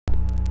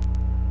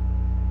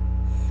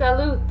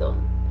Saluton,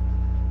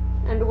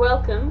 and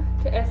welcome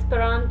to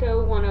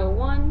Esperanto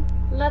 101,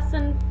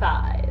 Lesson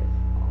 5.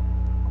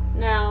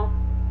 Now,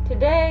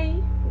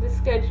 today the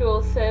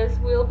schedule says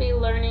we'll be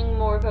learning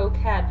more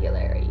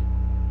vocabulary.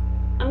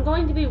 I'm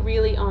going to be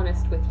really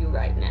honest with you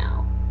right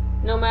now.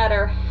 No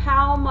matter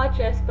how much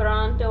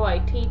Esperanto I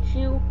teach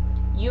you,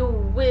 you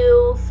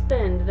will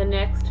spend the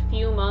next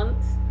few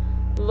months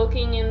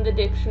looking in the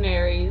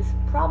dictionaries,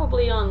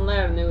 probably on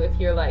Lernu if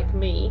you're like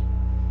me,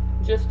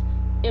 just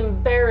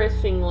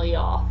embarrassingly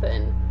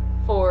often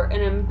for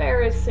an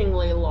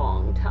embarrassingly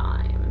long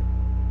time.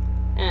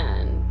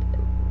 And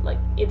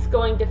it's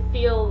going to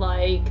feel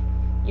like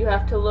you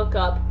have to look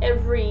up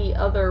every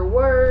other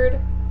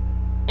word,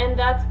 and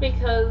that's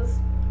because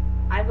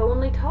I've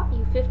only taught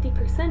you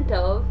 50%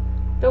 of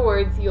the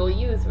words you'll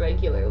use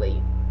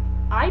regularly.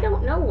 I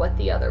don't know what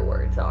the other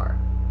words are.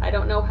 I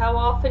don't know how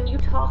often you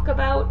talk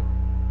about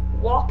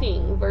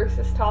walking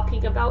versus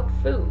talking about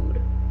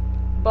food.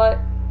 But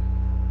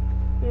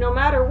no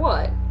matter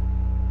what,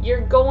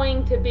 you're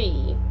going to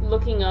be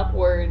looking up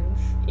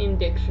words in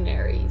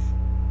dictionaries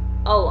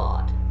a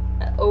lot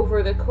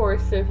over the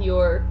course of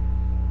your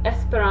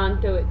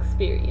Esperanto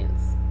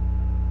experience.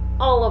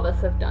 All of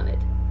us have done it.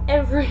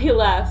 Every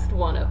last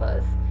one of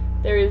us.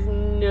 There is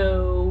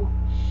no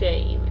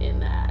shame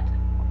in that.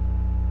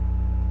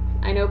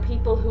 I know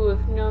people who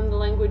have known the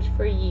language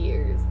for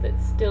years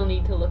that still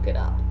need to look it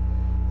up.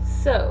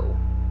 So,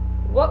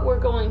 what we're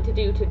going to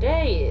do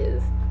today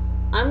is,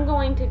 I'm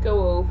going to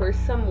go over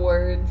some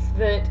words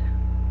that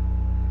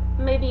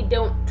maybe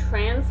don't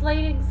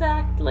translate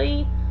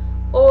exactly,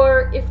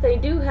 or if they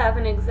do have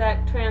an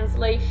exact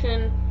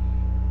translation,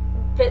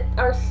 that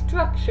are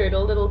structured a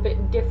little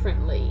bit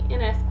differently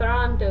in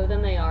Esperanto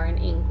than they are in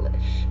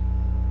English.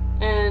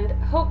 And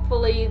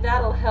hopefully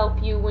that'll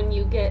help you when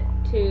you get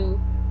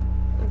to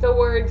the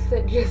words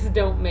that just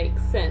don't make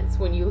sense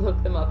when you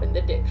look them up in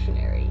the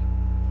dictionary.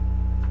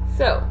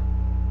 So,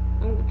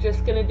 I'm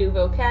just going to do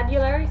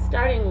vocabulary,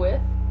 starting with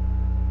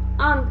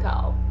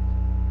ankaŭ.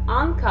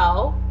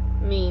 Ankaŭ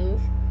means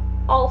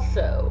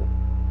also.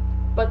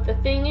 But the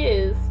thing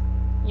is,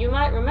 you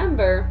might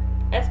remember,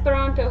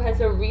 Esperanto has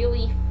a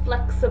really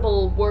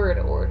flexible word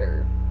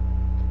order.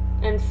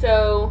 And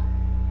so,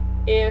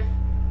 if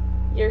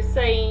you're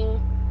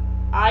saying,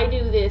 I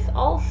do this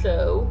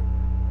also,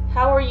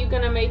 how are you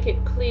going to make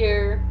it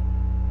clear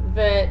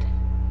that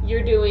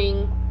you're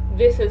doing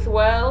this as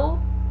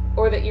well,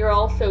 or that you're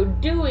also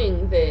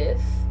doing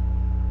this,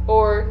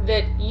 or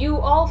that you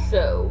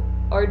also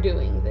are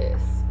doing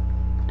this?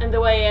 And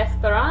the way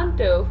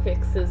Esperanto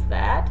fixes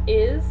that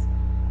is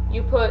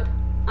you put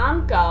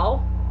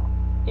ankaŭ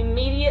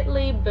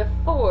immediately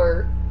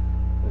before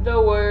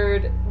the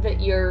word that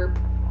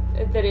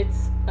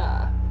it's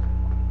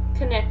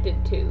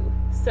connected to.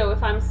 So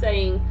if I'm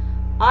saying,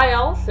 I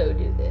also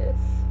do this,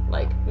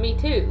 like me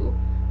too,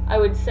 I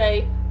would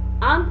say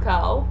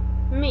ankaŭ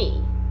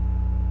me.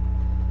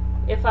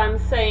 If I'm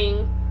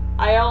saying,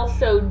 I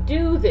also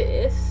do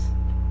this,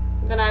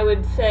 then I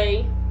would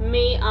say,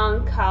 mi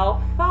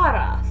ankaŭ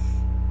faras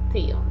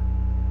tion.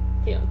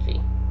 Tion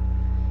ĉi.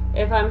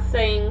 If I'm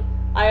saying,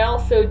 I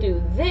also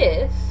do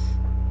this,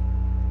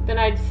 then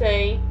I'd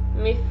say,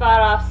 mi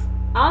faras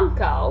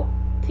ankaŭ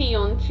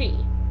tion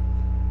ĉi.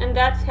 And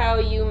that's how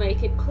you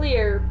make it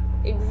clear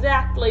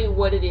exactly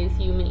what it is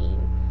you mean.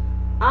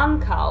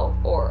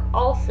 Ankaŭ, or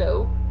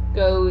also,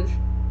 goes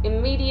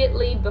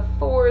immediately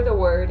before the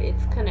word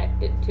it's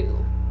connected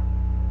to.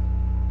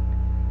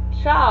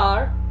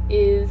 Ĉar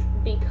is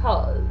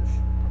because.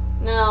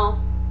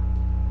 Now,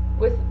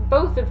 with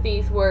both of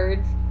these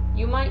words,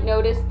 you might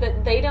notice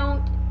that they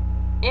don't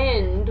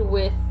end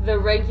with the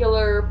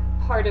regular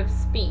part of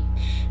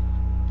speech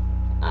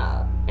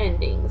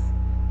endings.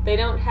 They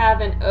don't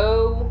have an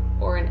O,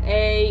 or an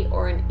A,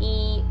 or an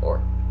E,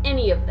 or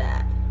any of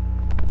that.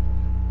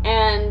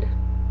 And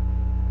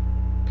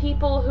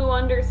people who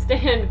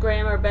understand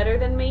grammar better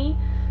than me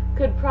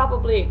could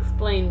probably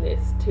explain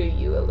this to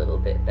you a little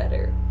bit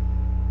better.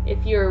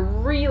 If you're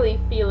really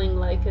feeling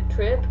like a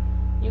trip,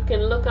 you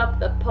can look up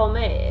the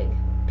POMEG,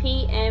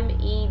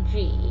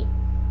 P-M-E-G,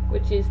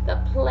 which is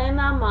the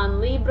Plena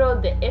Manlibro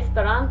de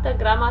Esperanta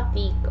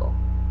Gramatiko,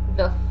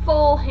 the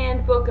full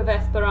handbook of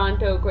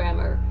Esperanto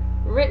grammar,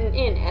 written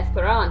in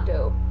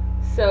Esperanto,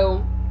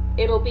 so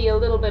it'll be a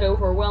little bit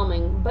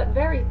overwhelming, but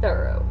very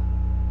thorough.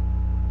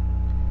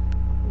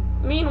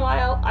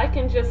 Meanwhile, I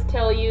can just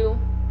tell you,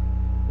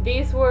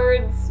 these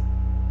words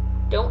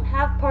don't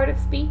have part of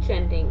speech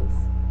endings.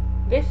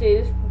 This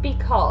is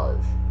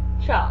because,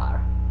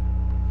 ĉar.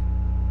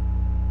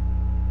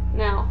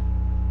 Now,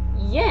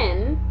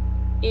 jen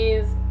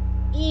is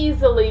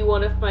easily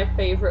one of my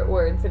favorite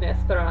words in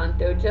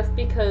Esperanto, just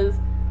because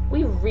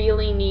we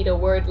really need a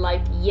word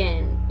like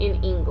jen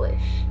in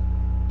English.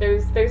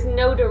 There's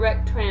no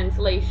direct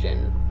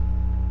translation.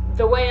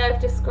 The way I've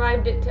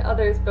described it to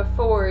others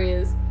before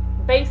is,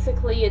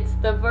 basically it's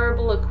the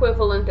verbal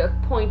equivalent of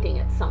pointing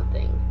at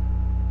something.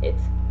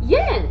 It's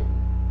jen!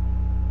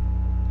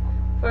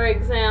 For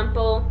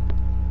example,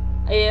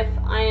 if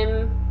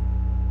I'm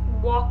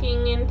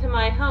walking into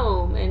my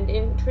home and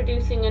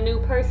introducing a new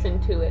person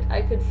to it,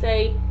 I could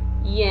say,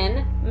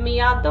 yen mi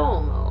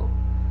adomo.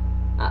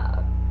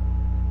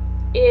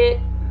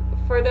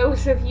 For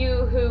those of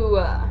you who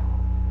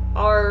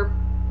are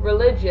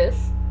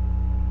religious,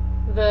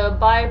 the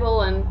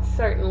Bible and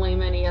certainly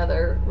many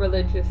other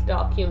religious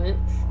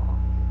documents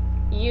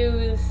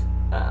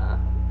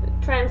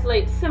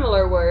translate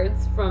similar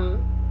words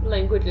from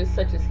languages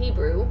such as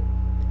Hebrew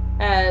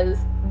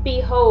as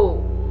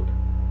behold.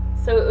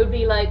 So it would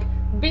be like,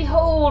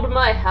 behold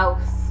my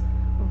house,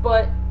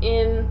 but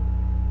in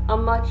a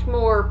much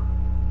more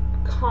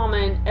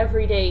common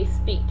everyday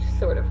speech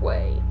sort of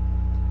way.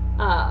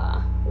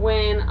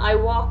 When I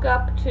walk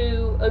up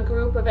to a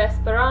group of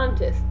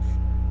Esperantists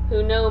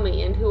who know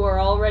me and who are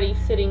already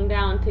sitting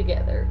down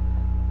together,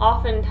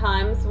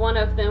 oftentimes one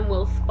of them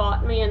will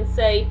spot me and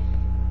say,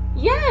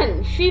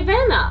 Jen, she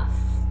venas,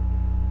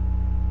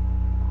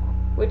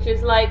 which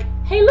is like,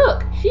 hey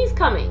look, she's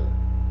coming.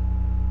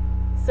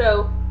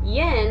 So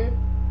yen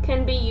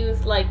can be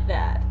used like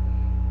that.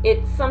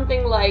 It's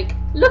something like,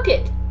 look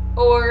it,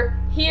 or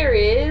here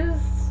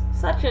is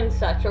such and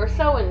such, or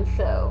so and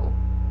so.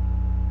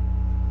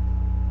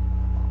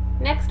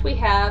 Next we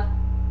have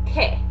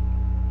que.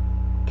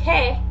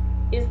 Que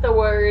is the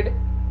word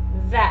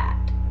that.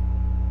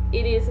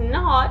 It is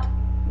not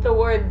the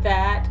word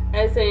that,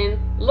 as in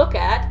look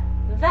at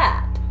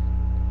that.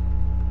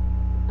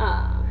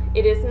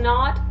 It is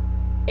not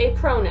a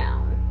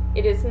pronoun.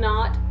 It is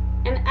not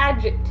an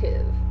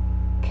adjective.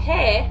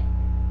 Que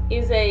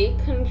is a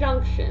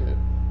conjunction.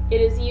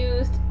 It is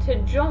used to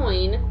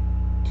join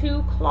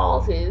two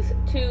clauses,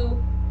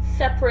 two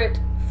separate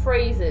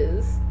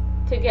phrases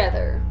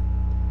together.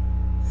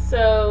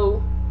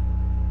 So,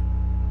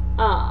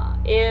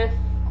 if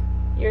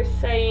you're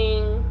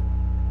saying,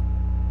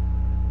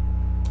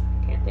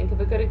 I can't think of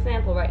a good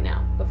example right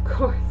now, of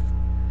course,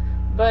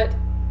 but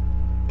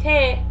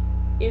que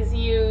is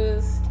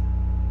used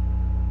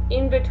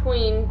in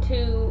between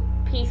two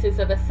pieces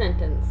of a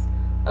sentence.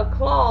 A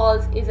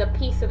clause is a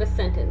piece of a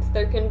sentence.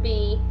 There can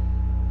be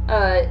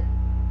an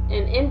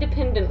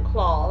independent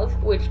clause,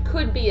 which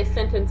could be a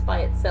sentence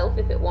by itself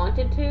if it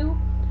wanted to,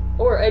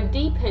 or a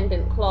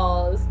dependent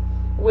clause,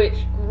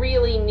 which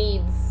really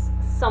needs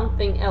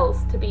something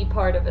else to be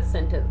part of a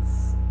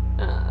sentence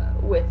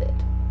with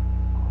it.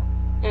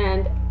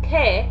 And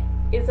que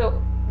is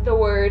the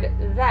word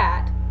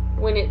that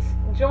when it's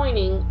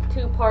joining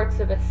two parts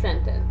of a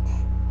sentence.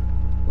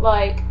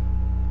 Like,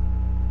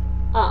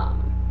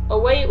 a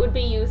way it would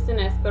be used in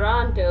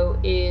Esperanto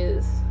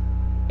is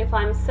if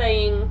I'm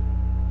saying,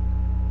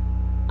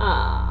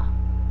 I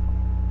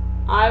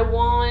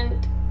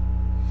want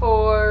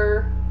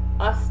for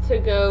us to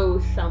go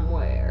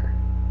somewhere.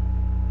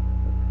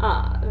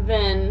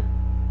 Then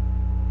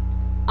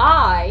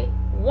I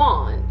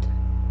want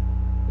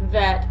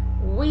that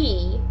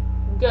we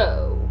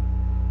go.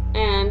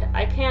 And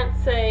I can't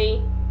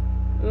say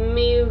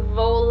mi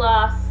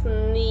volas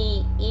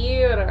ni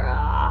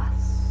iras,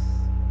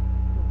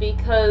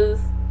 because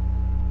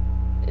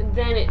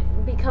then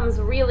it becomes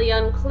really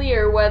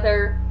unclear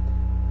whether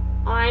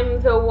I'm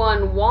the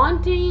one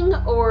wanting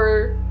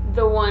or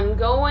the one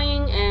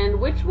going, and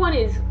which one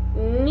is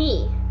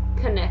ni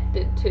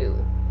connected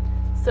to.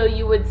 So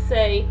you would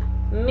say,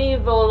 mi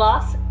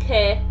volas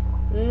ke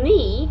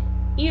ni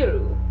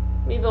iru.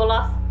 Mi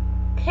volas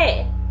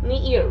ke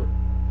ni iru.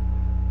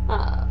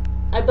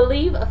 I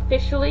believe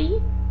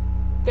officially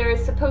there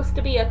is supposed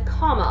to be a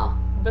comma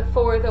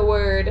before the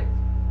word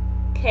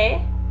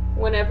que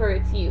whenever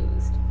it's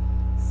used.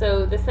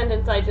 So the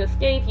sentence I just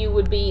gave you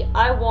would be,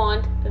 I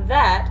want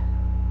that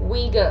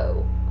we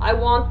go. I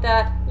want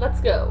that let's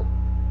go.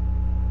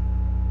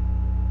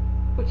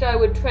 Which I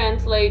would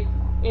translate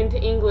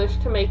into English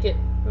to make it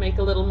make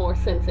a little more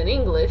sense in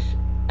English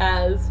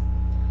as,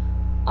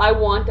 I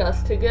want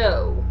us to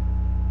go.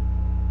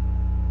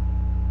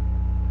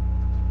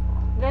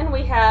 Then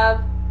we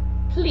have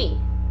pli.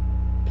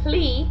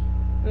 Pli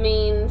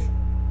means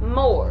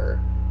more,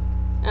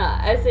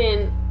 as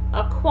in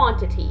a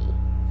quantity.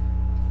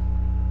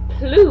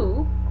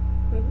 Plu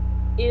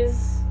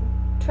is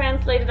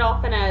translated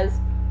often as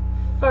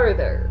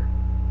further.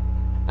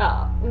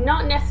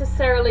 Not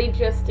necessarily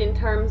just in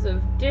terms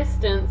of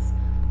distance,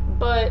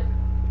 but,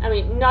 I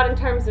mean, not in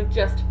terms of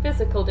just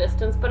physical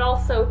distance, but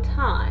also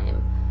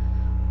time.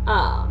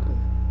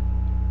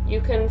 You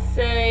can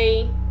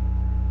say,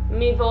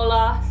 mi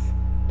volas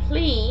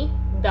pli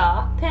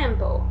da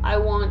tempo. I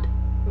want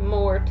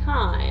more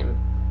time.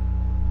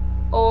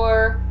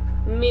 Or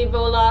mi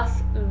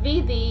volas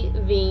vidi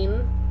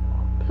vin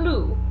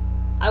plu.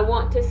 I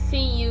want to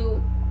see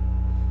you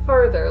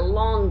further,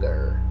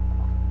 longer.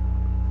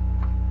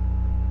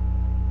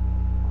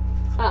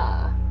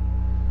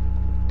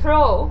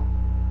 Tro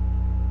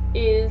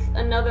is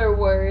another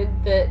word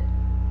that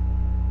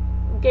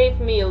gave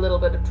me a little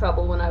bit of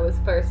trouble when I was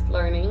first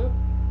learning.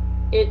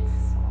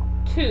 It's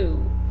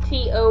too,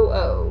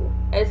 T-O-O,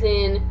 as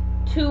in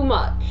too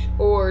much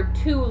or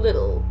too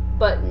little,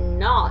 but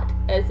not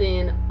as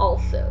in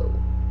also.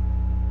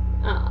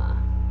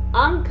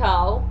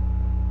 Ankau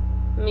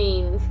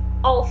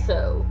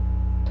Also,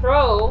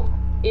 tro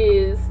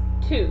is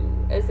too,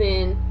 as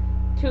in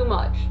too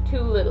much,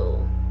 too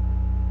little.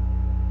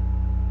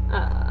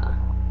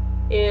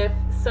 If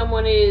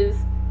someone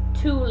is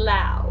too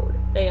loud,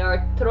 they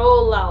are tro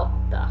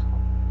lauta.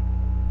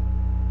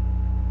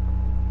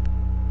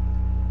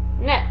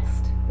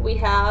 Next, we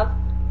have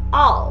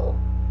al.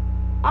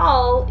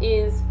 Al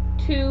is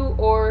to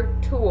or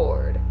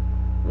toward.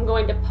 I'm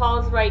going to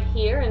pause right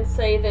here and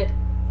say that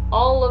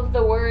all of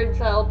the words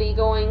I'll be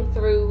going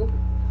through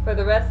for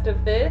the rest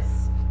of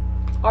this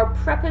are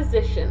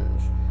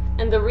prepositions.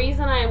 And the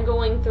reason I am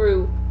going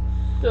through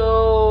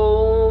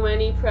so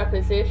many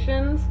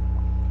prepositions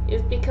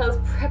is because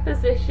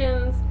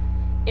prepositions,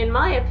 in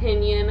my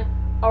opinion,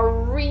 are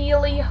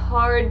really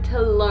hard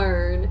to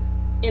learn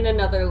in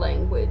another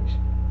language.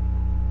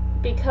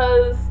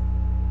 Because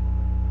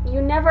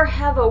you never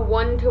have a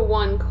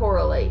one-to-one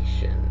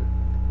correlation.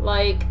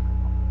 Like,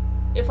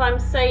 if I'm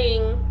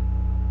saying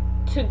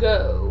to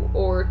go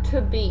or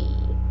to be,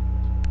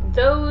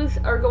 those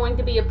are going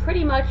to be a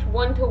pretty much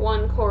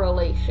one-to-one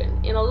correlation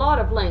in a lot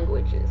of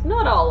languages.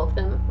 Not all of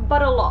them,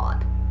 but a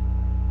lot.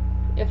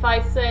 If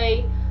I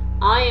say,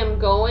 I am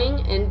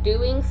going and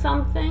doing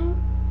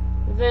something,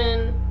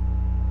 then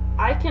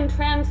I can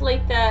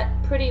translate that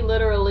pretty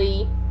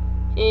literally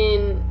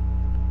in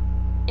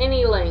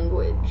any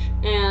language.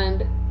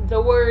 And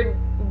the word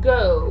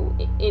go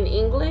in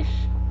English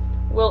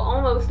will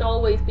almost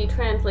always be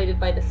translated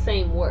by the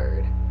same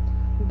word.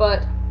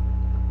 But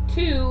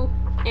to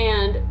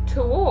and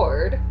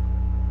toward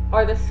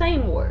are the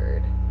same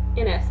word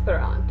in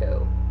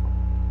Esperanto.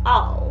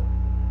 Al.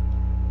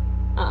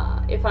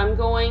 If I'm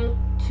going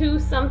to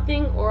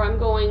something or I'm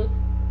going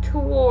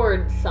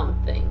toward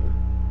something.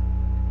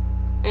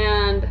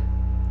 And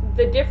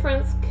the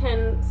difference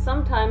can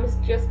sometimes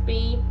just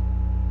be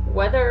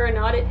whether or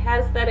not it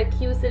has that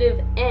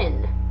accusative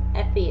N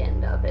at the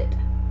end of it.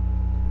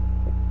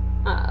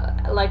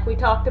 Like we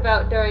talked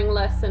about during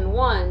lesson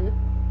 1,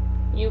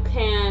 you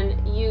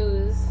can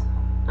use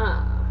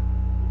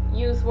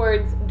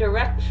words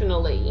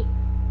directionally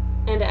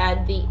and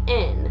add the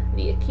N,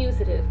 the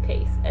accusative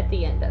case, at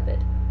the end of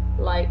it.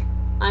 Like,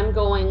 I'm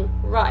going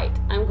right,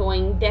 I'm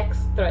going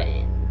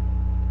dextren,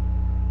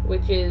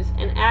 which is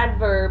an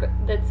adverb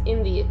that's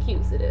in the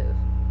accusative.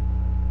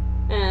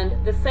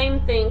 And the same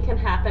thing can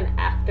happen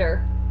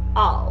after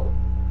al.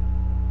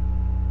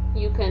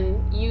 You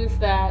can use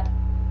that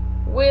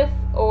with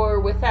or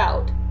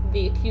without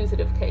the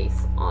accusative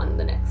case on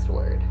the next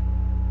word.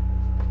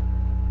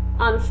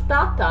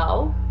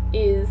 Anstatau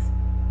is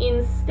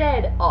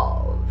instead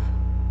of.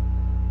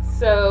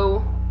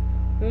 So,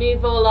 mi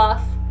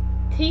volas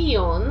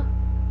tion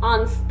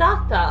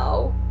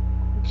anstatau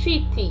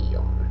ĉi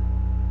tion.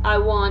 I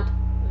want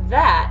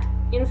that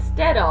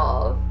instead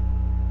of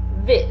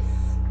this.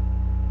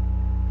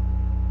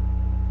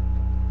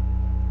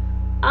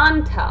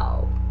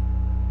 Antau.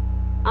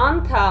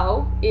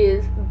 Antau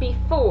is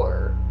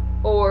before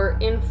or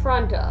in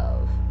front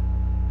of.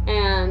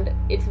 And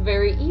it's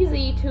very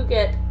easy to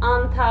get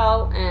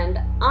antau and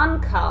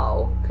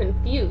ankau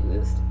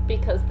confused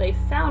because they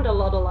sound a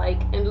lot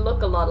alike and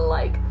look a lot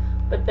alike,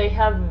 but they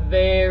have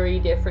very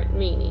different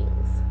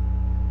meanings.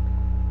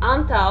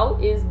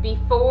 Antau is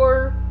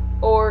before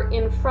or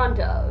in front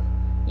of.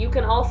 You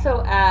can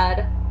also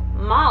add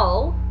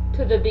mal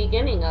to the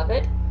beginning of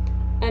it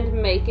and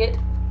make it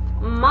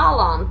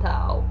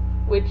malantau,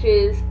 which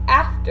is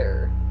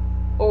after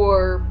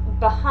or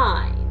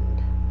behind.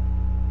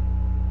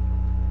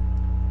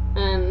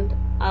 And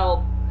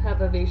I'll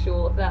have a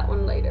visual of that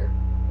one later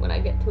when I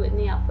get to it in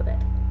the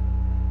alphabet.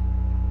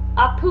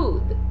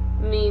 Apud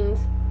means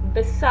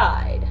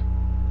beside.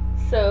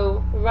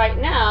 So right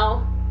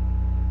now,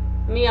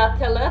 mia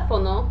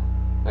telefono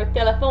or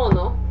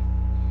telefono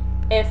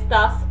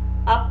estas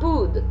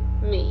apud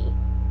me.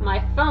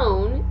 My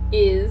phone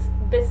is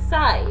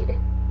beside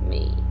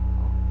me.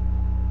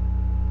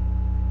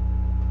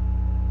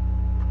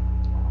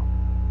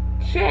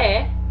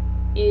 Che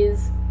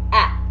is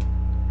at.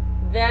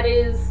 That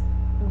is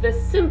the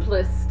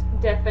simplest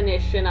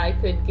definition I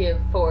could give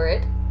for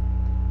it,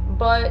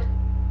 but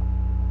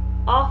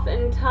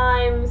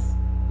oftentimes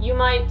you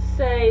might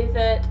say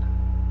that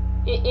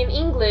in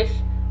English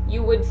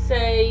you would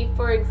say,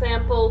 for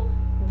example,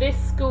 this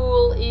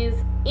school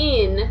is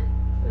in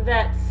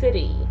that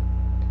city.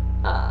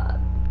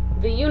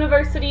 The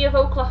University of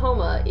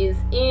Oklahoma is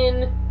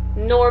in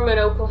Norman,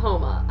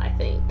 Oklahoma, I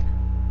think.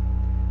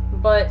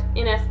 But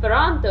in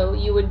Esperanto,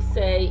 you would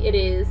say it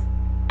is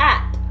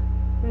at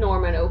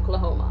Norman,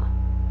 Oklahoma.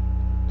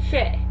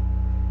 Che.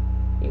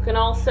 You can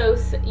also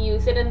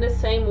use it in the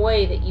same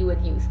way that you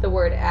would use the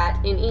word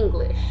at in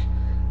English.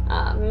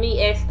 Mi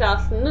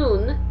estas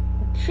nun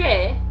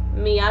che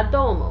mia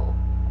domo.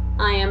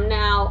 I am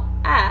now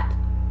at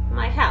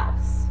my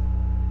house.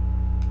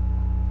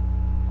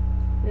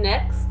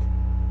 Next,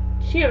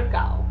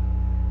 circau.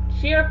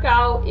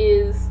 Circau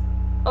is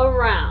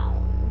around.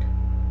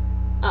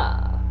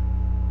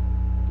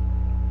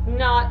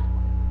 Not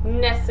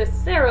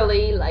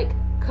necessarily like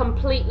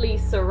completely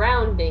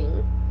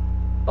surrounding,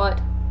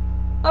 but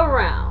around.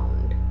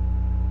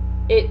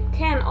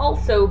 can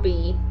also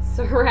be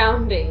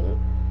surrounding.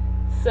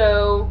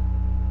 So,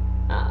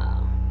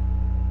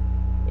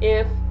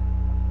 if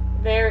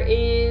there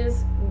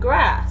is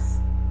grass,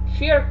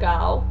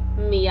 circau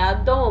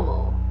mia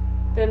domo,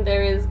 then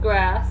there is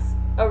grass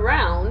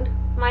around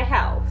my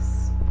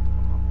house.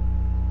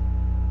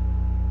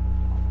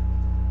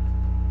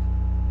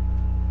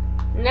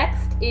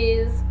 Next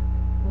is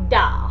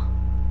da.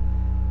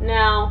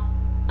 Now,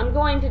 I'm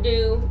going to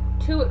do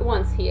two at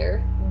once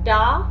here,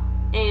 da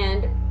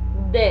and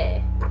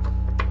de.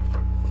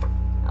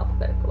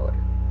 Alphabetical order.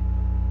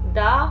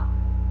 Da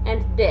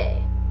and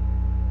de.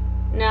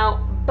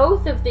 Now,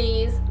 both of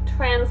these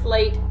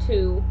translate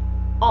to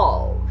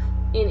of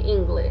in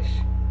English,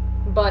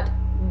 but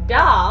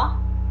da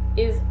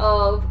is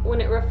of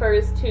when it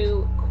refers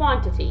to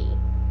quantity.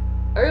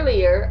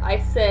 Earlier, I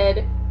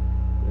said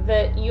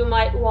that you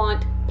might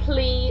want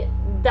pli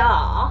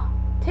da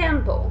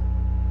tempo.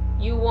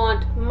 You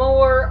want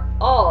more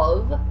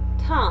of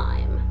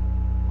time.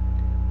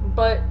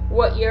 But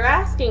what you're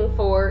asking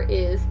for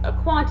is a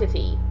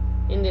quantity.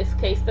 In this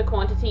case, the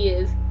quantity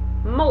is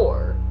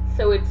more.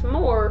 So it's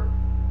more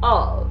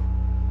of.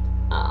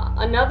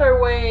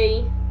 Another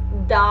way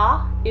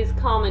da is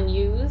common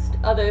used,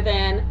 other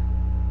than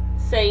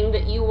saying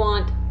that you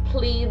want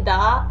pli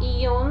da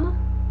ion,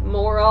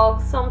 more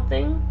of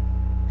something,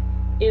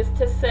 is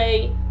to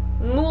say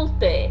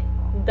multe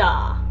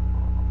da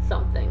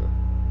something,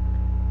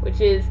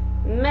 which is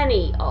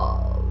many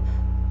of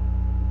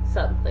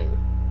something.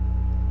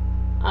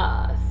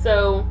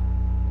 So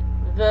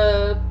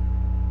the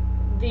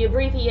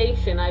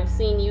abbreviation I've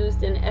seen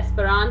used in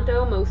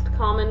Esperanto most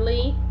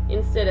commonly,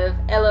 instead of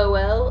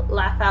LOL,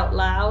 laugh out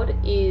loud,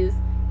 is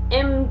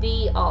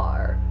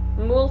MDR,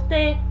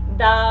 multe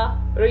da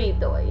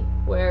ridoj,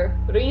 where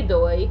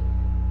ridoj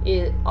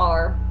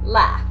are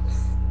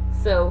laughs.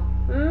 So,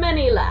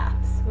 many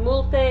laughs,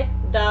 multe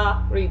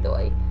da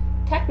ridoj.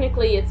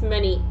 Technically, it's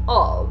many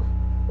of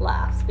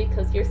laughs,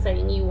 because you're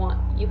saying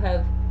you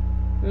have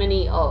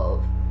many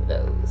of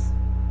those.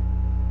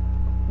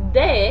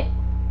 De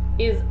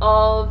is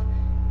of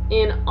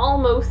in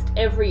almost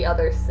every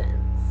other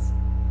sense.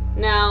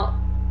 Now,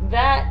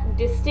 that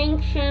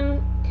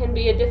distinction can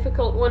be a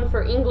difficult one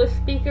for English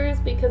speakers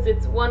because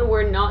it's one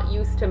we're not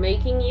used to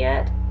making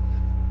yet,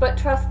 but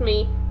trust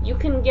me, you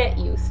can get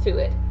used to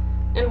it.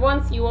 And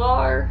once you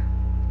are,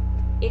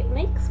 it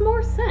makes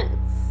more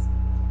sense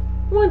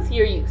once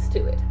you're used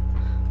to it.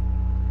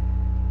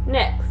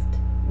 Next,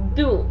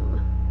 doom.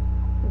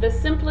 The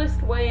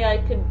simplest way I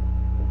could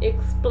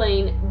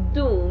explain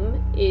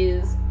doom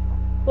is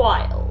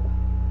while.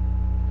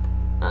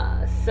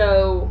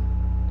 So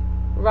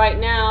right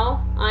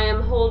now I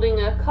am holding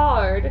a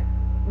card,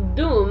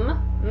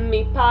 dum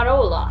mi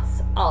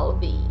parolas al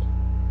vi.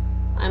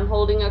 I'm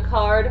holding a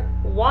card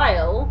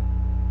while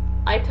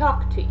I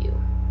talk to you.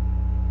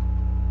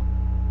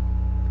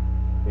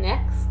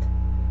 Next,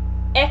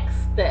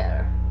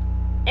 exter.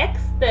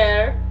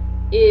 Exter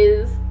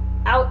is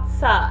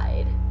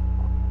outside.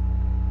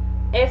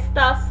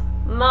 Estas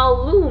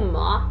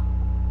maluma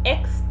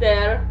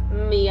exter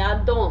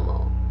mia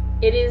domo.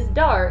 It is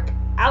dark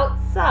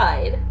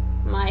outside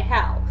my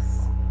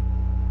house.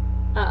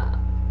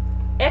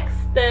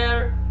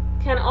 Exter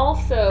can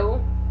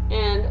also,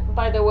 and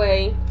by the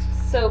way,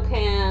 so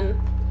can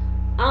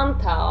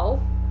antau.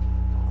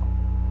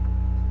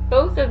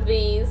 Both of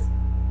these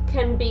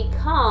can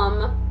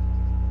become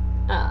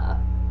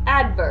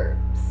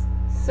adverbs.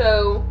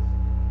 So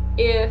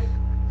if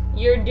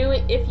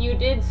you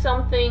did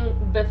something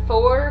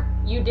before,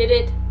 you did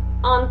it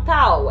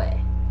antaue.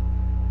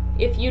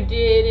 If you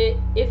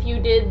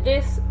did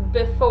this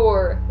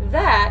before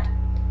that,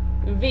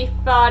 vi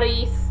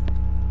faris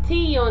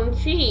tion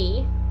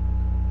ci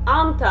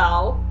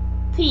antau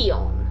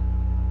tion.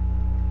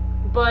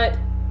 But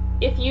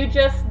if you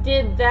just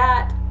did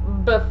that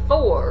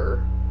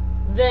before,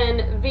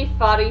 then vi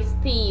faris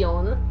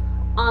tion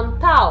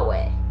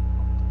antaue,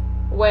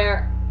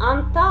 where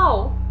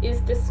antau is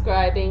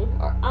describing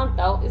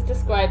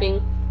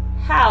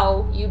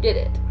how you did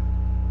it.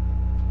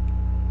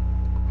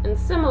 And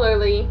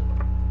similarly,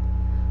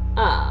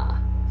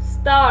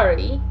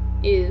 stari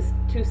is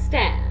to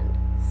stand.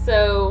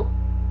 So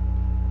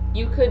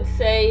you could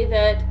say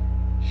that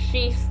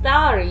she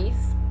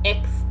staris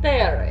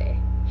extere.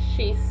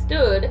 She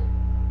stood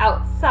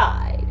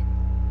outside.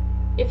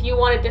 If you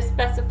wanted to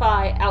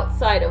specify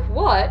outside of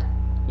what,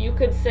 you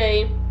could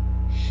say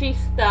she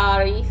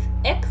staris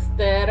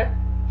exter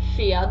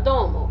sia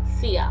domo.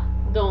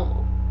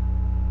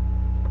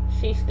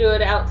 She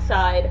stood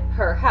outside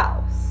her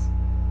house.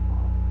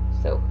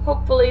 So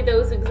hopefully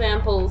those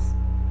examples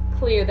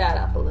clear that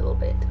up a little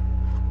bit.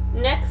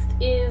 Next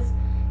is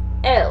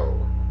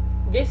el.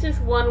 This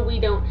is one we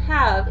don't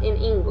have in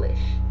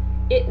English.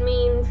 It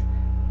means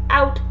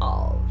out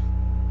of.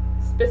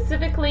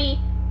 Specifically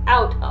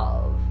out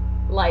of.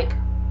 Like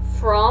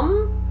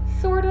from,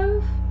 sort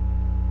of.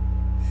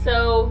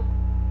 So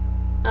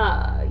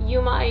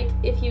you might,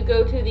 if you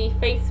go to the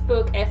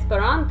Facebook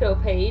Esperanto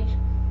page,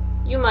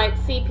 you might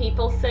see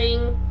people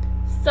saying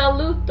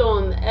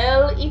saluton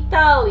el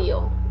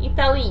Italio,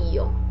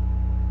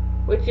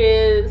 which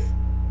is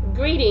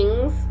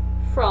greetings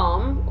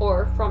from,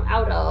 or from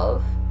out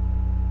of,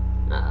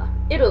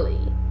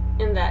 Italy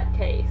in that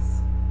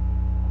case.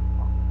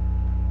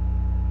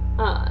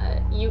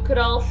 You could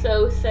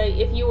also say,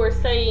 if you were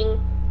saying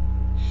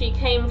she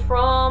came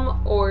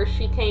from or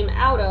she came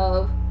out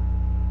of,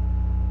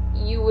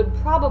 you would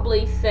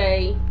probably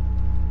say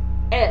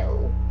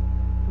el.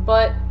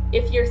 But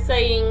if you're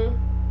saying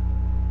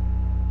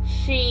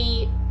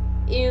she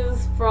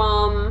is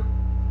from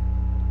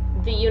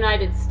the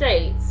United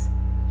States,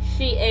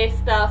 she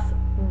estas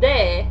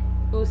de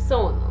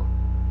Usono.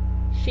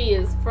 She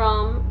is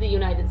from the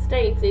United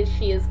States is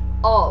she is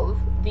of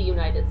the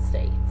United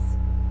States.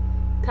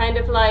 Kind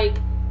of like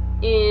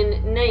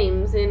in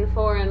names in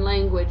foreign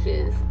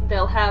languages,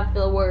 they'll have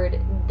the word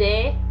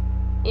de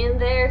in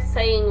there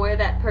saying where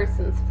that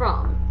person's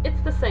from.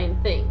 It's the same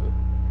thing.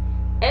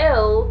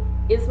 El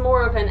is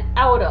more of an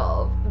out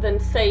of than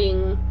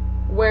saying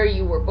where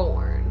you were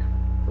born.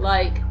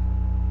 Like,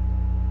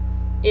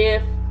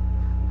 if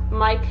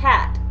my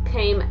cat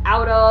came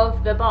out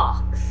of the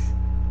box,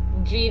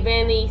 gi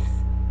venis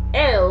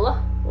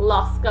el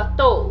la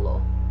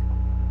scatolo.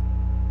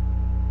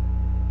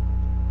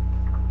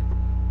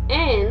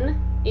 En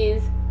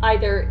is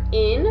either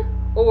in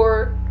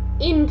or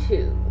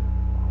into.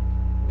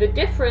 The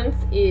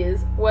difference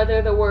is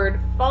whether the word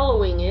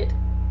following it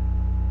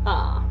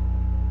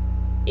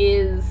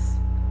is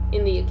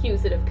in the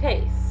accusative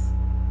case.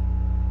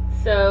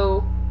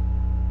 So,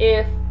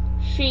 if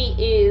she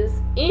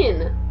is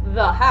in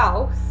the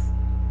house,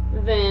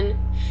 then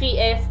she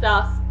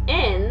estas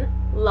en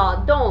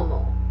la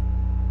domo.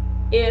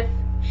 If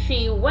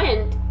she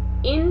went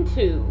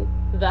into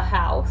the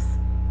house,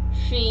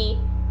 she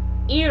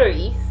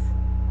iris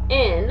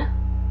en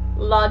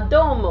la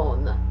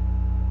domon.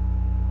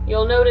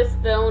 You'll notice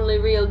the only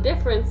real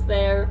difference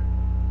there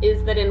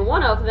is that in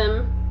one of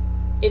them,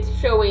 it's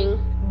showing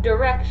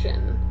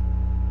direction.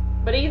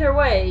 But either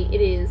way,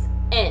 it is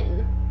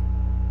en.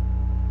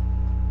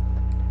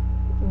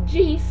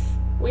 Gis,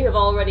 we have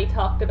already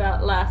talked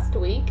about last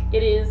week.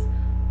 It is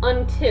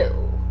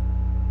until.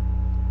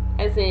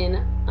 As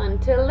in,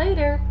 until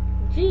later,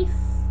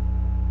 gis.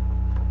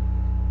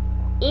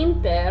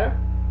 Inter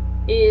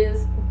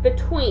is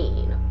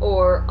between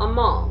or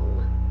among.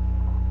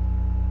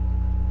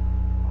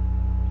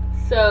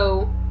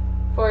 So,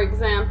 for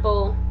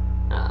example,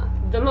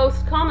 the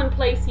most common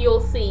place you'll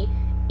see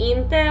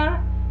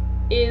inter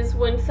is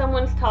when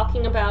someone's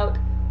talking about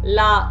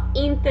la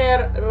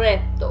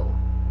interreto.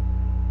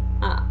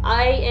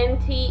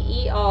 I-N-T-E-R-R-E-T-O.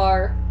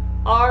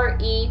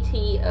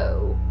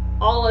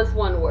 All as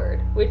one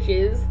word, which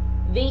is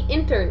the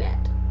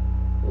internet.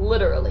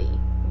 Literally,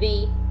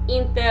 the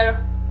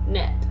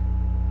internet.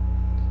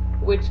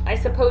 Which I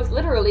suppose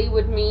literally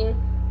would mean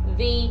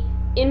the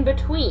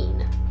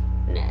in-between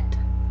net.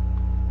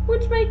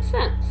 Which makes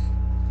sense.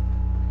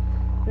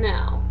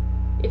 Now,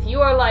 if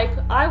you are like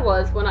I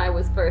was when I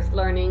was first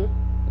learning,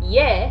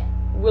 ye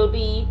will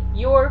be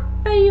your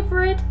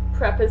favorite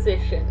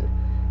preposition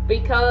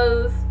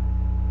because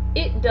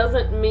it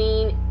doesn't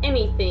mean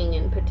anything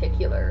in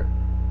particular.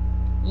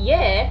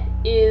 Ye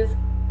is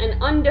an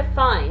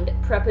undefined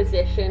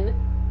preposition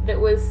that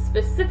was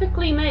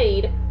specifically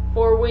made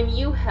for when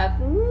you have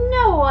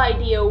no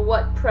idea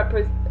what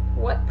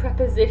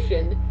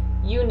preposition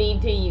you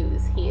need to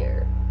use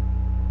here.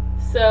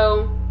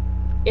 So,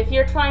 if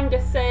you're trying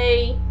to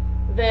say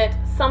that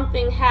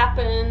something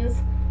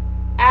happens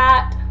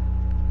at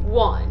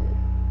 1,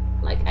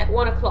 like at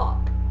 1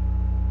 o'clock,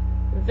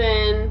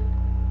 then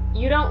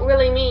you don't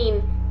really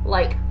mean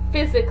like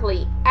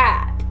physically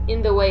at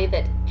in the way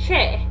that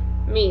che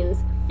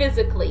means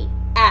physically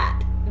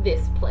at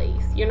this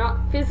place. You're not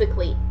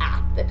physically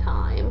at the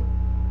time.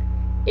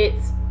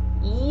 It's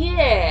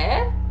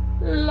ye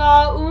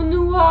la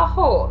unua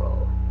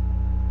horo.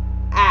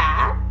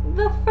 At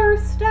the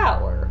first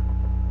hour.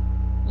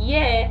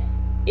 Ye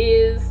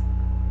is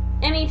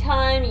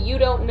anytime you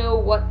don't know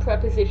what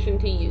preposition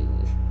to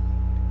use.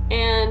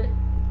 And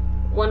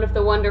one of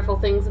the wonderful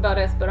things about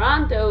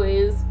Esperanto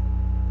is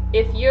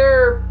if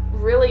you're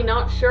really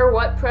not sure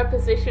what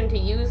preposition to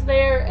use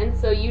there, and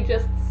so you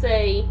just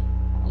say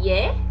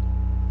ye,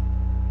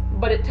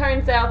 but it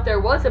turns out there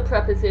was a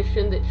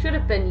preposition that should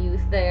have been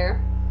used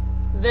there,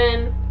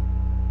 then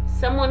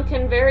someone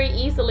can very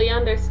easily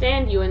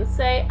understand you and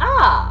say,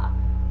 ah,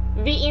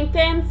 vi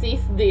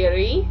intensis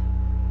diri,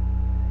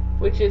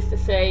 which is to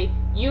say,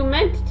 you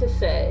meant to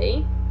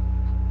say,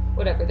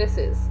 whatever this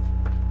is.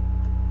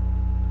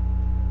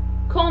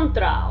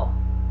 Contrao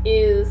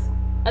is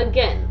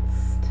against.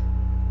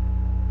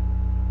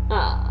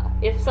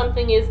 If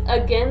something is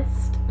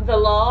against the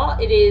law,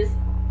 it is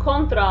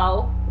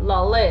contrao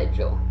la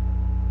legge.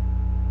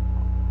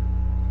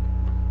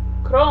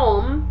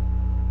 Krom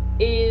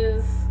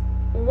is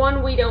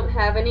one we don't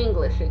have in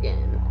English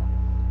again.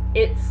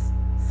 It's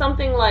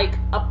something like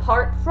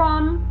apart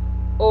from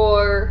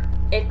or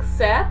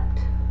except.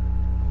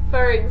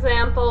 For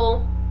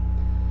example,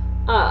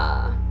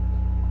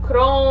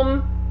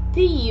 krom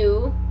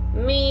tiu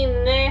mi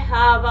ne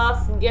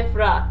havas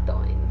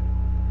gefratojn.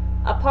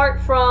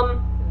 Apart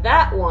from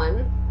that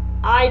one,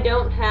 I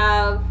don't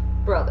have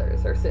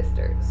brothers or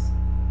sisters.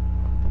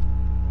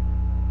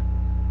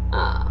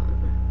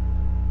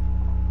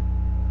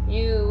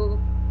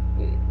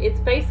 It's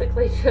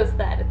basically just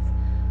that. It's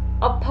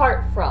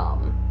apart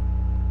from.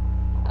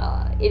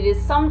 It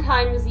is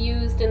sometimes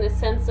used in the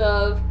sense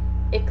of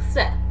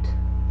except,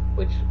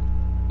 which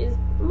is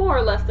more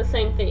or less the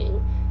same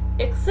thing.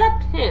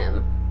 Except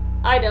him,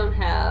 I don't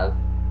have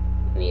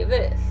any of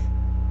this.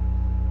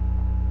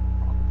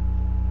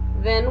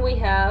 Then we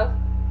have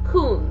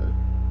kun.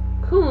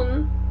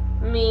 Kun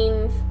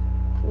means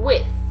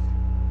with.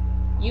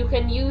 You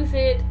can use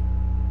it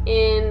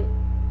in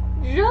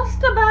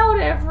just about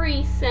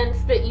every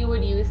sense that you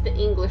would use the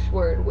English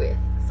word with.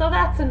 So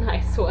that's a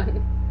nice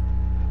one.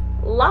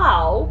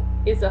 Lao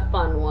is a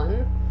fun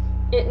one.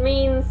 It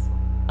means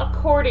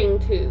according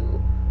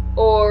to,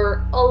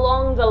 or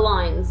along the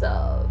lines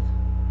of.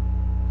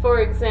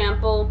 For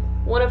example,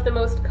 one of the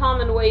most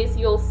common ways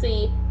you'll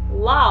see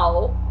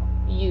Lao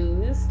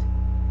used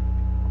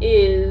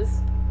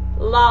is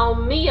la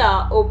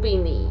mia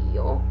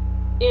opinio,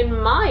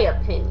 in my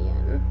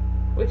opinion,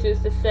 which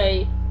is to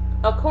say,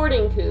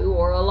 according to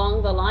or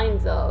along the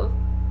lines of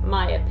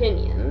my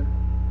opinion.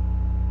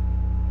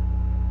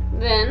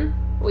 Then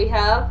we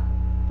have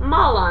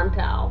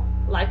malantau,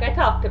 like I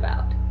talked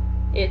about.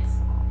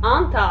 It's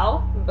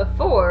antau,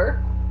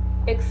 before,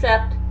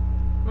 except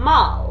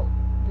mal,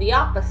 the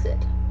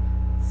opposite.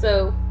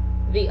 So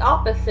the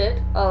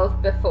opposite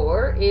of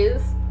before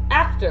is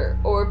after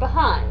or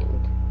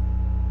behind.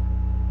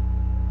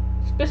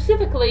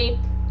 Specifically,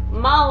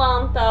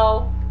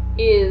 malantau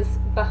is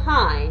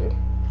behind,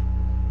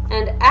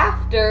 and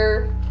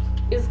after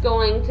is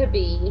going to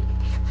be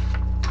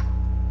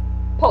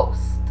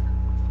post.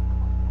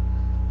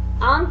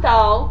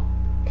 Antau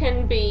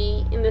can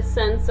be in the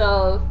sense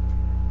of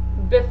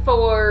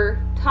before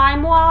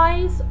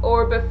time-wise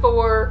or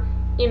before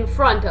in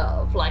front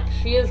of, like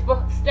she is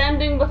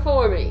standing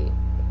before me.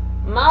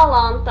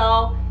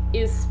 Malantau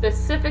is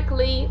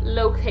specifically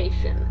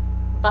location,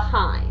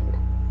 behind.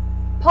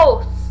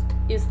 Post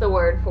is the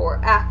word for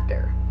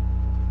after.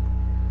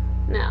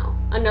 Now,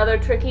 another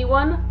tricky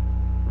one,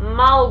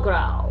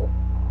 malgrau.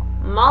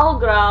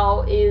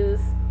 Malgrau is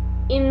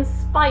in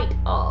spite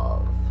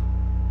of.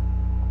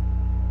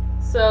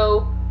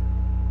 So,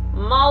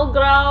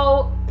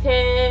 malgrau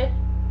que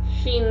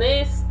ŝi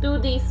ne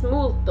studis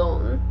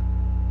multon,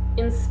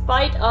 in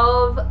spite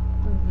of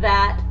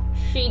that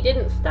she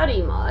didn't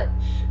study much,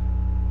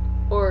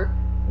 or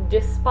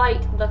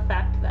despite the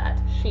fact that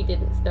she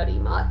didn't study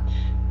much,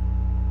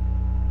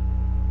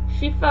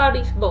 ŝi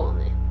faris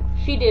bone,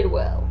 she did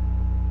well.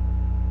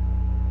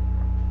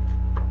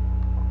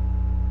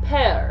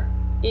 Per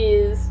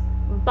is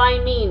by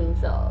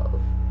means of.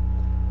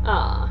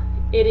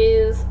 It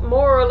is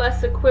more or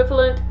less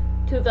equivalent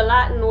to the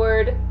Latin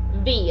word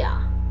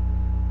via,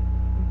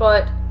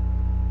 but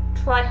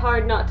try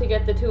hard not to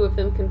get the two of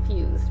them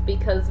confused,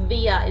 because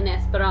via in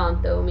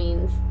Esperanto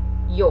means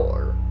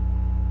your.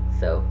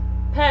 So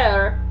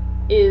per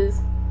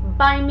is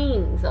by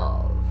means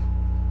of.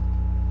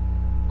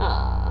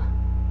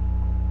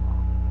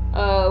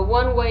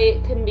 One way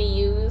it can be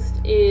used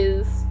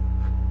is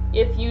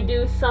if you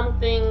do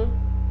something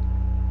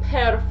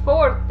per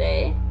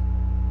forte,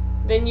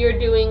 then you're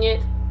doing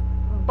it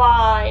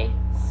by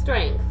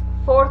strength.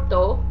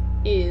 Forto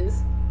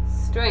is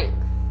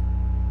strength.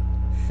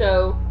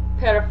 So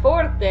per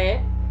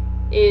forte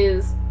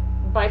is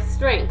by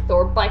strength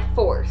or by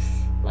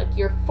force, like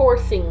you're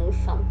forcing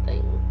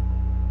something.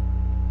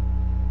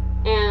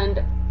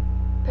 And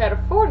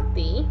per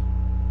forti,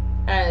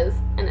 as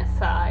an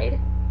aside,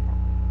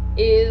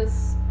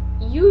 is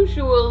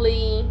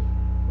usually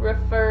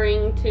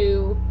referring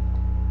to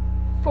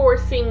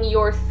forcing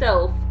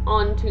yourself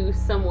onto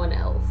someone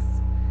else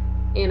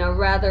in a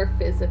rather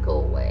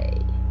physical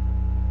way.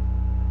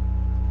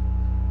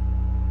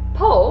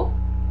 Po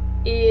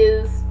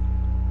is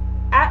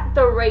at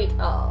the rate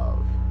of.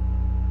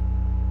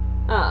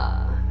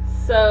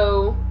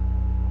 So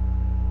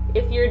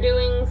if you're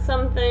doing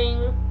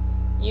something,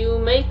 you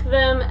make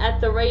them at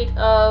the rate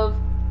of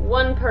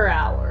 1 per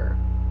hour.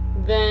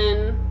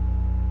 Then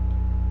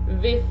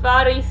vi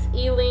faris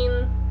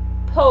ilin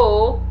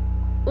po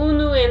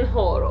unu en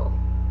horo,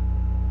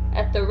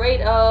 at the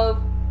rate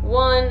of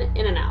 1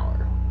 in an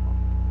hour.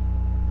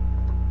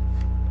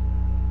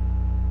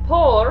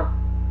 Por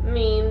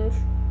means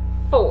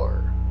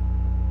for.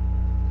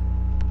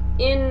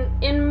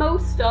 In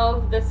most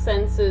of the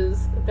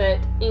senses that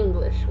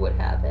English would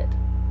have it.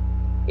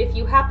 If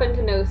you happen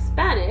to know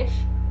Spanish,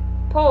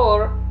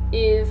 por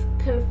is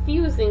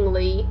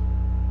confusingly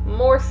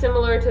more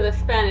similar to the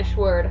Spanish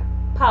word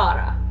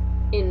para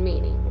in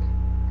meaning.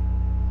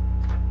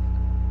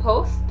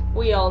 Post,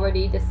 we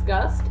already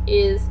discussed,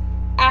 is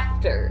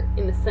after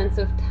in the sense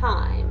of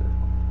time.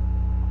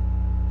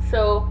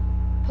 So,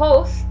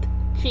 post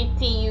ĉi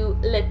tiu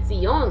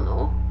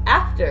leciono,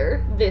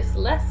 after this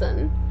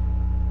lesson,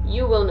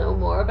 you will know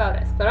more about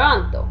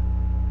Esperanto.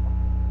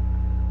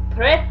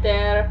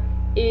 preter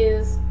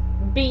is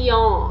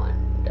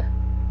beyond.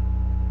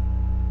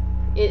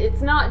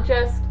 It's not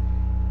just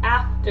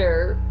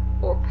after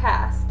or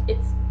past,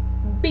 it's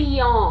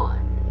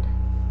beyond.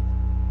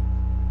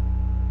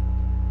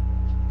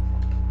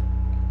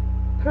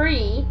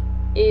 Pre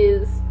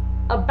is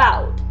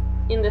about,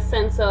 in the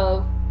sense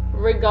of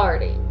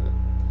regarding.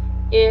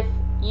 If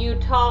you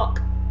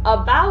talk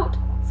about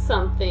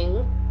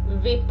something,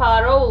 vi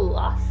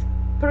parolas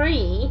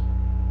pri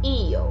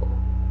io.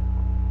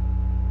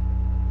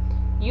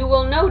 You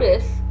will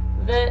notice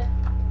that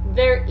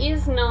there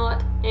is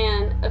not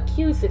an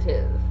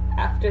accusative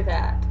after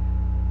that.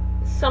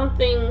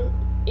 Something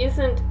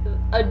isn't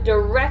a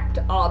direct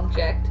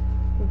object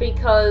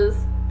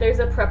because there's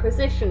a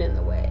preposition in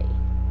the way.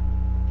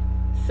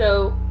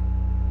 So,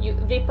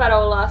 vi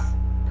parolas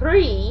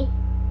pri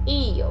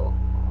io,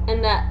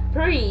 and that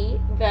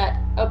pri, that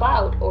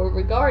about or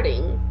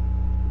regarding,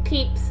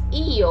 keeps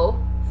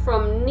io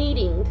from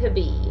needing to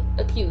be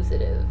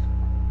accusative,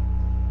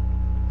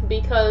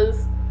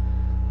 because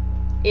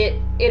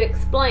it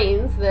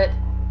explains that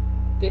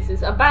this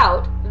is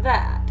about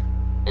that,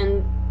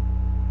 and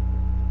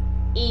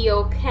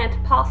io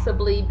can't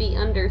possibly be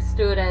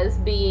understood as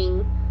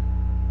being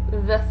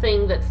the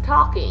thing that's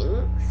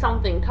talking,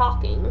 something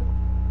talking,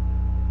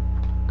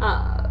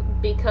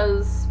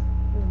 because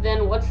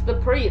then what's the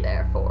pre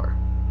there for?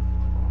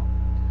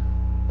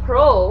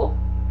 Pro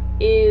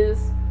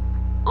is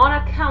on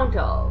account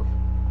of,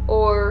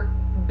 or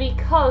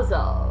because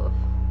of.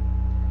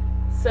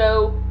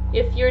 So,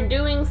 if you're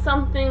doing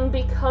something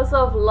because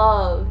of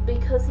love,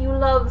 because you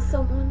love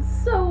someone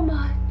so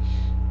much,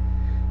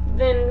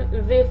 then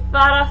vi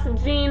faras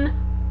gin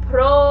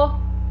pro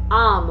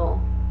amo.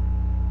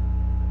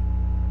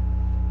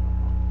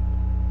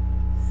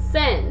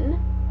 Sen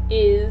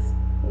is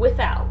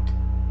without.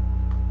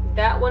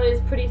 That one is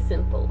pretty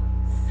simple.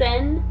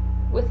 Sen,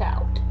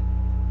 without.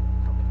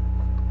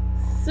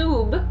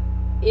 Sub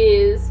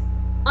is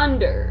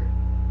under.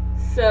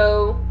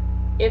 So,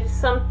 if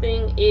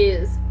something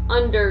is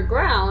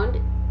underground,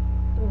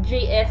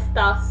 gi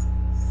estas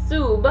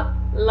sub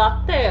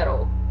la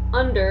tero,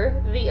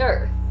 under the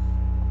earth.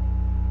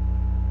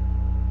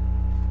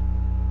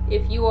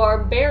 If you are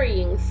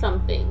burying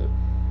something,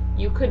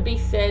 you could be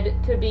said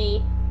to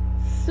be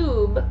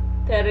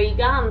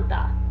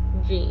subteriganta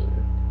gin.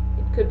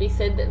 It could be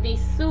said that vi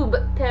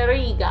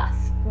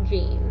subterigas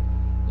gin.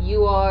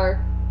 You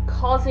are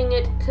causing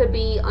it to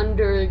be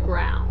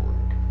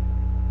underground.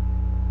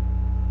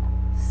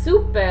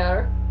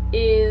 Super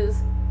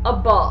is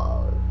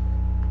above.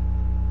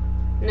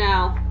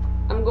 Now,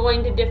 I'm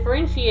going to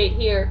differentiate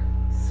here.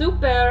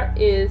 Super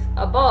is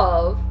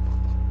above,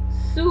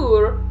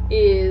 sur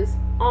is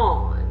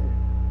on.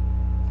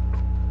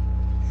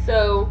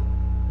 So,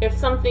 if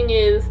something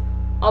is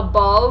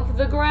above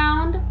the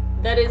ground,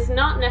 that is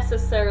not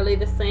necessarily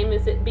the same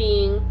as it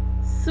being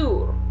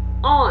sur,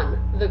 on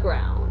the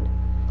ground.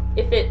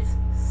 If it's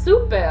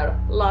super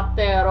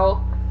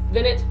latero,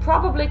 then it's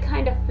probably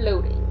kind of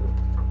floating.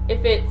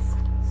 If it's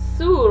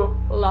sur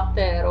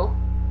latero,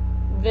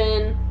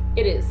 then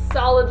it is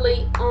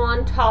solidly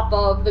on top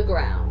of the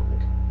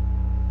ground.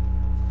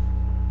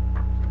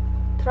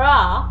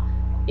 Tra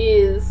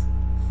is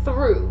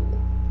through.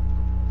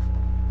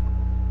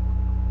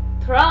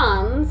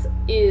 Trans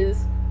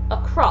is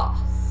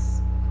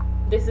across.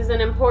 This is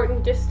an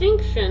important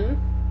distinction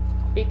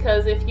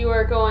because if you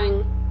are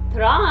going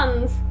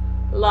trans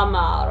la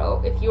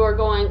maro, if you are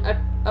going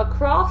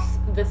across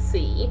the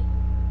sea,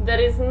 that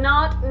is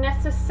not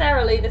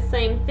necessarily the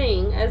same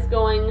thing as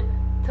going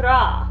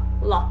tra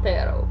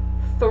latero,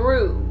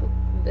 through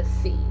the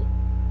sea.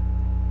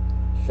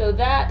 So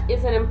that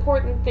is an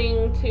important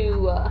thing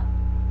to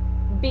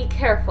be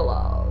careful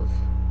of.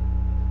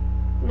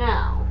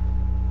 Now,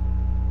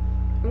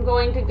 I'm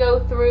going to go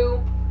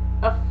through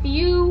a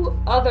few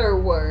other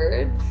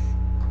words,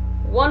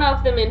 one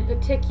of them in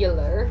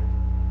particular,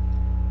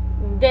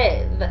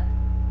 dev.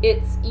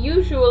 It's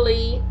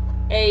usually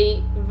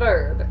a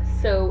verb,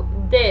 so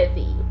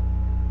devi.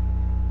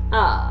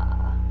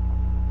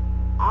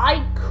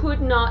 I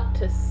could not,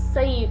 to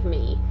save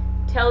me,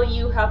 tell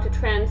you how to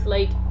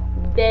translate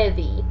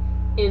devi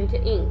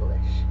into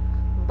English,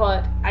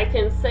 but I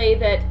can say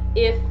that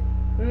if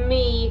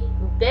mi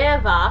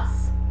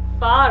devas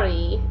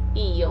fari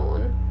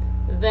ion,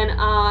 then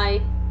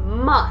I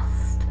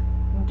must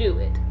do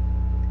it.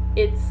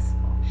 It's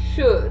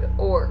should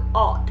or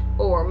ought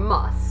or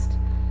must,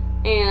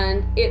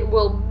 and it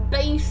will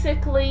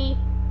basically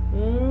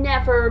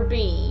never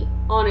be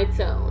on its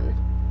own.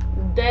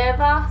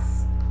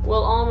 Devas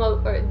will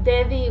almost, or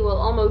devi will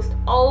almost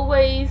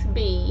always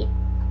be,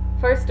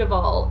 first of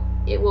all,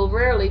 it will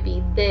rarely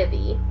be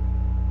devi,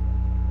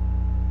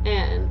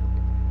 and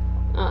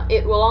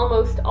it will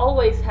almost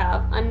always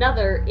have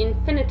another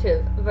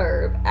infinitive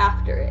verb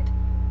after it.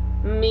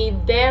 Mi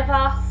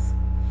devas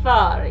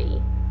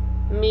fari.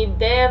 Mi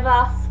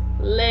devas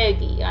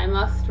legi. I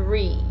must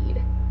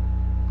read.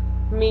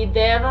 Mi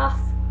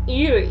devas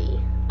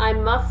iri. I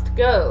must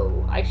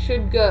go. I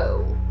should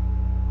go.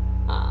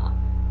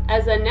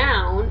 As a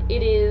noun,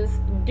 it is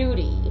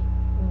duty,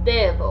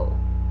 devo.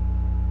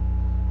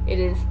 It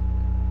is,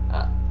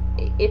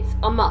 it's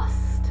a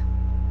must.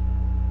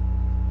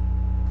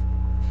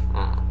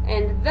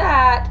 And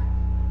that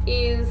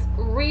is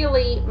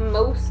really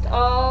most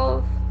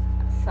of,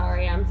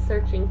 sorry, I'm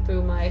searching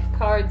through my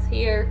cards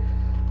here,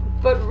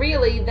 but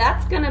really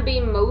that's going to be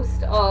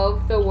most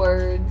of the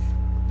words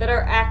that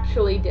are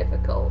actually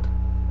difficult.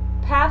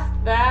 Past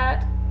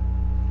that,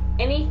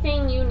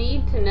 anything you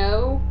need to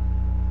know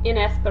in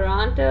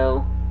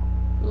Esperanto,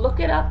 look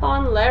it up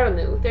on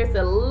Lernu. There's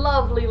a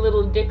lovely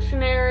little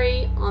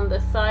dictionary on the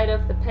side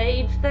of the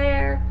page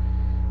there,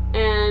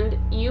 and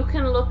you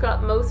can look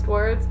up most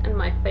words, and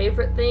my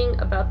favorite thing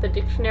about the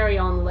dictionary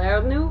on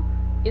Lernu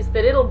is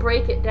that it'll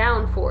break it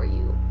down for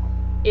you.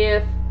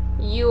 If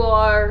you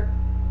are,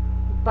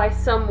 by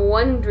some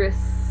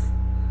wondrous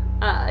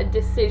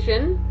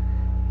decision,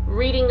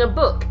 reading a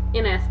book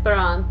in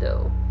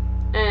Esperanto,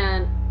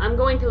 and I'm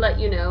going to let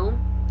you know,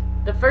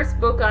 the first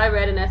book I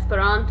read in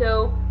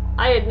Esperanto,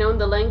 I had known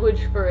the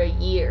language for a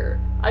year.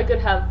 I could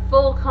have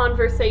full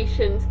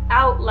conversations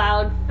out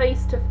loud,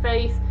 face to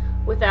face,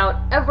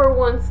 without ever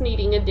once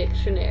needing a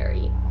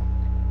dictionary.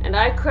 And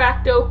I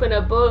cracked open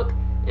a book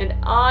and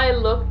I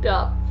looked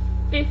up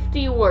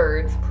 50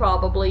 words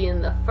probably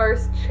in the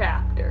first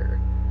chapter.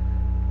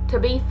 To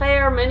be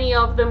fair, many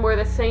of them were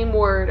the same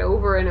word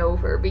over and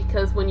over,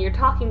 because when you're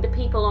talking to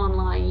people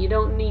online, you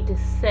don't need to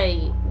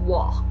say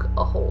walk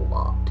a whole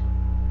lot.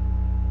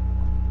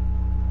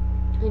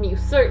 And you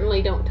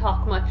certainly don't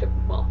talk much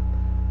well,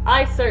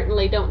 I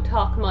certainly don't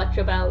talk much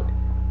about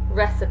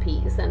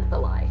recipes and the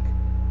like.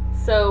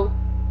 So,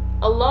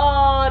 a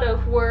lot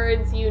of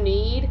words you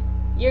need,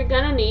 you're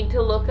gonna need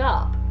to look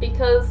up,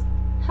 because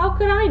how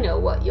could I know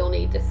what you'll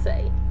need to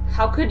say?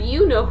 How could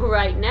you know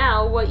right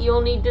now what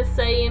you'll need to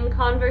say in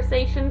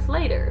conversations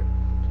later?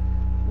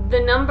 The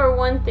number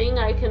one thing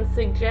I can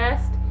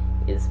suggest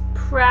is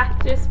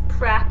practice,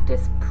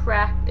 practice,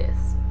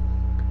 practice.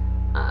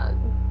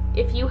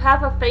 If you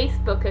have a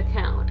Facebook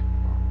account,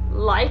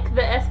 like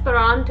the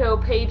Esperanto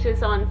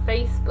pages on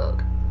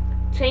Facebook.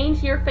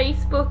 Change your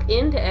Facebook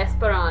into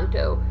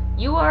Esperanto.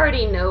 You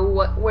already know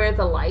where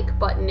the like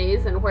button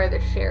is and where the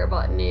share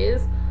button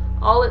is.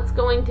 All it's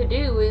going to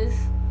do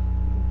is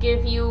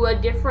give you a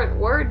different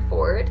word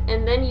for it,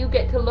 and then you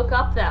get to look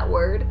up that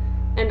word,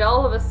 and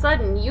all of a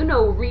sudden you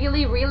know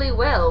really, really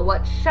well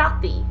what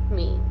shati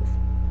means.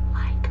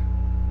 Like.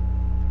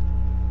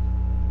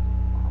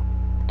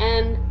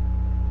 And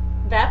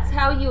that's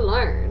how you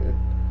learn.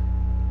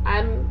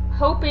 I'm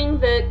hoping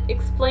that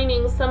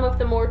explaining some of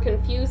the more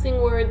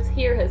confusing words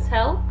here has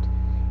helped.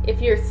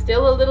 If you're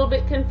still a little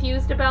bit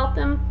confused about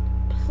them,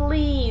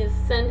 please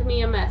send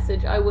me a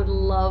message. I would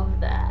love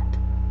that.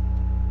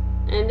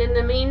 And in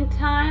the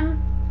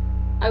meantime,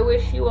 I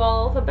wish you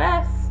all the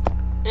best.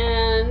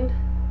 And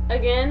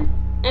again,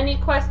 any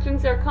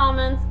questions or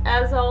comments,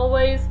 as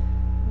always,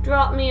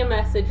 drop me a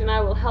message and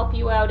I will help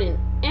you out in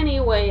any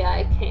way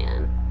I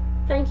can.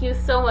 Thank you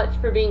so much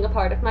for being a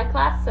part of my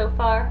class so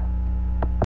far.